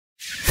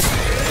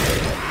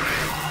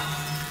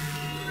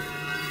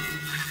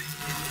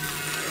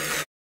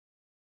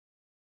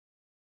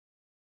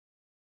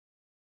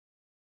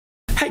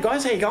Hey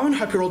guys, how you going?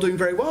 Hope you're all doing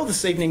very well.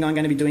 This evening I'm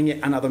going to be doing yet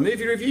another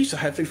movie review, so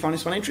hopefully you find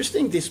this one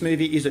interesting. This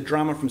movie is a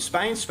drama from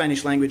Spain,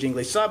 Spanish language,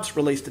 English subs,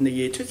 released in the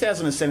year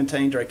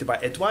 2017, directed by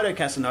Eduardo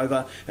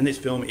Casanova, and this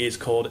film is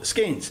called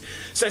Skins.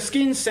 So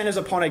Skins centres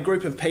upon a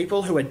group of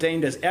people who are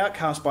deemed as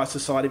outcast by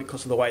society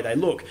because of the way they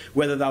look.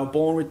 Whether they were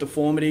born with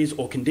deformities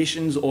or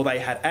conditions or they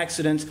had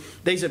accidents,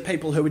 these are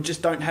people who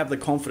just don't have the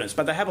confidence,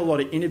 but they have a lot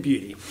of inner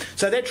beauty.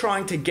 So they're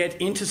trying to get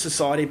into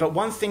society, but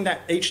one thing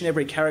that each and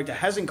every character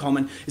has in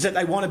common is that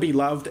they want to be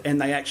loved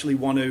and they actually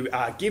want to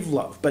give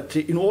love. But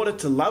in order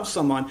to love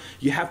someone,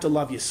 you have to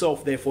love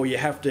yourself. Therefore, you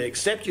have to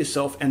accept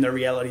yourself and the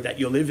reality that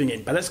you're living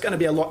in. But that's going to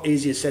be a lot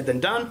easier said than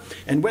done.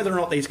 And whether or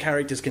not these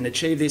characters can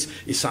achieve this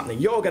is something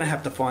you're going to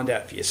have to find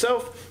out for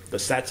yourself.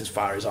 Because that's as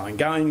far as I'm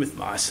going with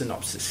my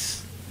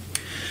synopsis.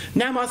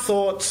 Now my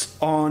thoughts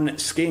on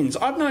Skins.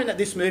 I've known that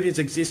this movie has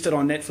existed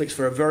on Netflix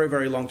for a very,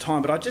 very long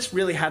time, but I just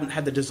really hadn't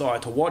had the desire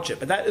to watch it.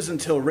 But that is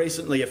until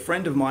recently a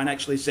friend of mine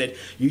actually said,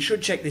 you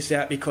should check this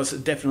out because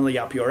it's definitely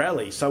up your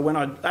alley. So when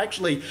I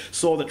actually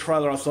saw the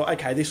trailer, I thought,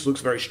 okay, this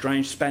looks very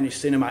strange. Spanish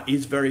cinema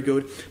is very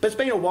good. But it's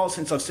been a while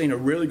since I've seen a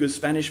really good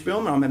Spanish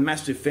film, and I'm a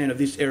massive fan of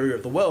this area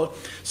of the world.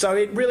 So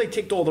it really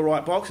ticked all the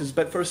right boxes,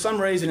 but for some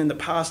reason in the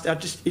past,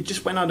 it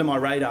just went under my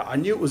radar. I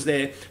knew it was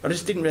there, I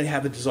just didn't really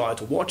have a desire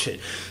to watch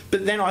it.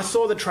 But then I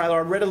saw the trailer,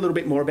 I read a little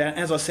bit more about it, and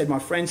as I said, my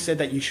friend said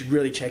that you should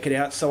really check it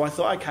out, so I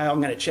thought, okay,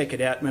 I'm going to check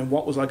it out, and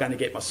what was I going to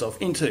get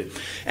myself into?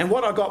 And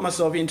what I got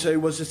myself into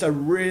was just a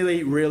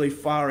really, really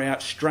far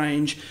out,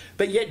 strange,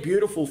 but yet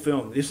beautiful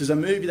film. This is a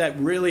movie that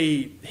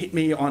really hit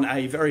me on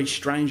a very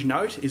strange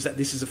note, is that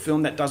this is a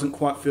film that doesn't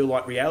quite feel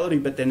like reality,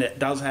 but then it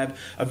does have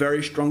a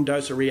very strong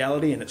dose of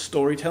reality in its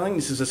storytelling.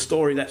 This is a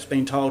story that's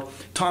been told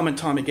time and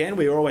time again.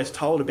 We are always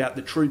told about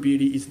the true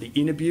beauty is the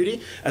inner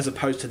beauty, as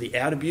opposed to the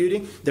outer beauty.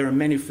 There are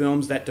many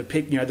films that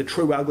depict, the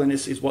true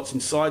ugliness is what's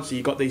inside. So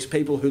you've got these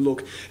people who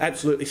look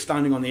absolutely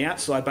stunning on the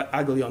outside, but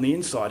ugly on the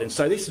inside. And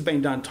so this has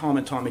been done time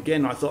and time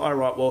again. And I thought, all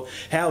right, well,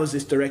 how is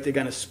this director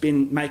going to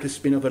make a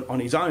spin of it on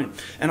his own?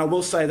 And I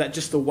will say that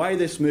just the way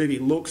this movie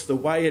looks, the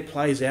way it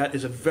plays out,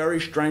 is a very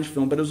strange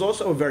film, but it's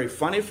also a very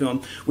funny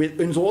film.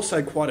 It's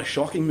also quite a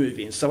shocking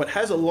movie. And so it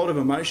has a lot of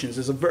emotions.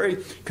 There's a very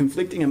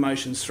conflicting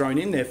emotions thrown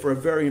in there for a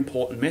very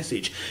important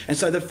message. And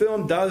so the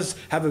film does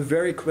have a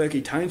very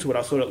quirky tone to it.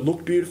 I thought it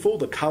looked beautiful.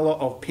 The colour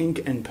of pink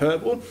and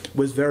purple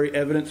was very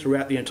evident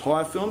throughout the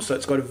entire film, so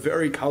it's got a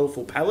very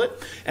colourful palette,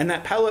 and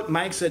that palette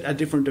makes it a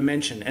different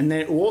dimension, and then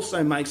it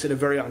also makes it a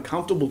very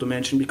uncomfortable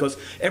dimension because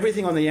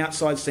everything on the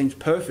outside seems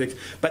perfect,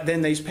 but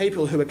then these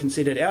people who are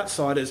considered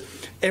outsiders,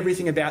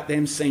 everything about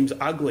them seems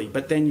ugly,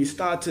 but then you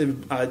start to,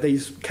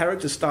 these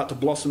characters start to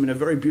blossom in a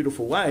very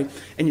beautiful way,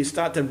 and you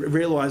start to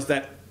realise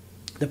that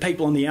the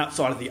people on the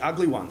outside are the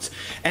ugly ones.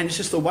 And it's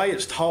just the way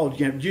it's told,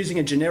 using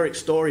a generic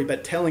story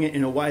but telling it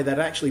in a way that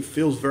actually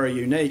feels very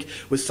unique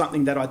was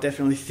something that I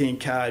definitely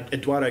think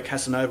Eduardo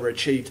Casanova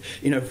achieved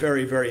in a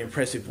very, very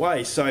impressive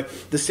way. So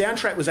the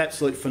soundtrack was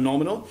absolutely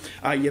phenomenal.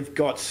 You've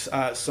got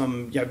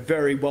some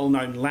very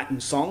well-known Latin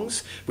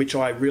songs, which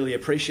I really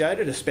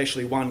appreciated,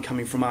 especially one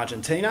coming from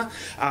Argentina.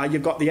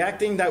 You've got the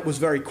acting that was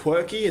very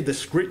quirky. The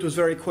script was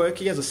very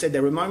quirky. As I said,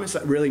 there were moments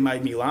that really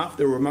made me laugh.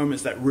 There were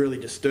moments that really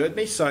disturbed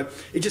me. So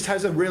it just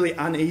has a really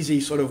uneasy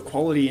sort of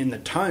quality in the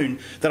tone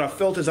that I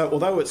felt as though,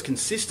 although it's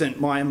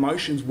consistent, my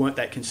emotions weren't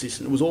that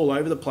consistent. It was all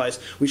over the place,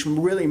 which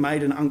really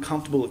made an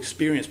uncomfortable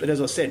experience. But as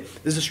I said,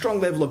 there's a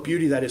strong level of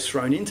beauty that is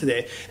thrown into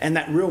there, and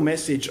that real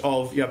message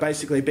of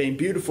basically being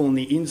beautiful on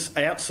the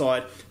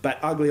outside but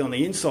ugly on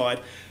the inside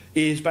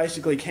is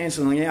basically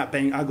cancelling out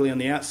being ugly on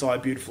the outside,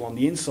 beautiful on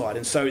the inside.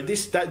 And so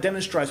that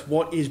demonstrates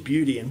what is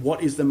beauty and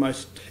what is the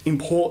most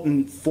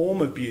important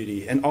form of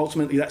beauty. And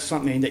ultimately that's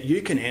something that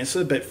you can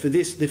answer, but for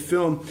this, the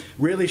film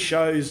really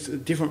shows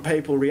different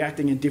people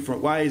reacting in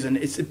different ways, and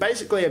it's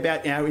basically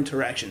about our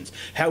interactions.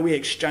 How we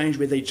exchange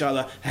with each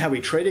other, how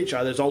we treat each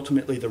other is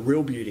ultimately the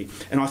real beauty.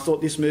 And I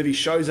thought this movie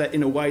shows that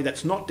in a way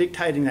that's not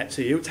dictating that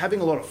to you. It's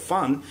having a lot of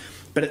fun,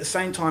 but at the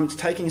same time, it's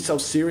taking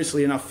itself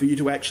seriously enough for you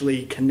to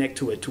actually connect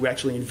to it, to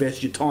actually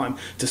invest your time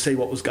to see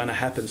what was going to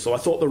happen. So I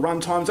thought the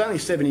runtime's only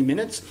 70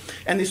 minutes,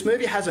 and this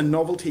movie has a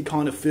novelty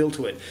kind of feel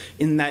to it,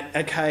 in that,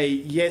 okay,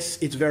 yes,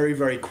 it's very,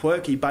 very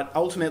quirky, but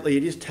ultimately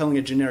it is telling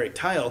a generic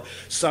tale.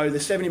 So the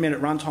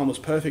 70-minute runtime was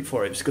perfect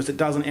for it because it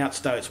doesn't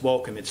outstay its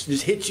welcome. It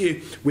just hits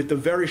you with the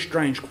very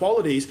strange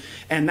qualities,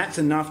 and that's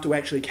enough to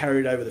actually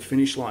carry it over the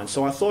finish line.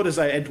 So I thought as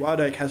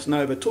Eduardo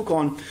Casanova took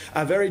on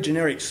a very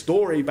generic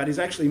story, but he's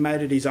actually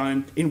made it his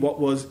own in what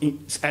was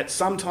at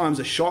sometimes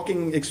a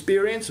shocking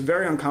experience,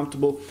 very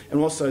uncomfortable, and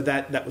also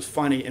that was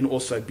funny and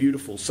also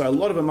beautiful. So a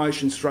lot of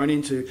emotions thrown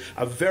into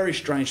a very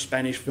strange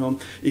Spanish film.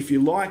 If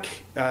you like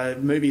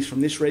movies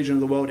from this region of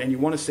the world and you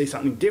want to see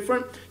something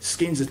different,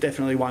 Skins is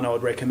definitely one I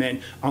would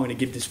recommend. I'm going to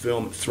give this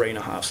film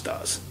 3.5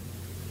 stars.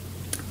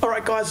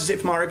 Alright guys, that's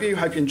it for my review.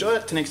 Hope you enjoyed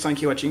it. Till next time,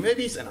 keep watching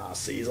movies, and I'll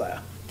see you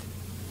later.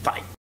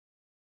 Bye.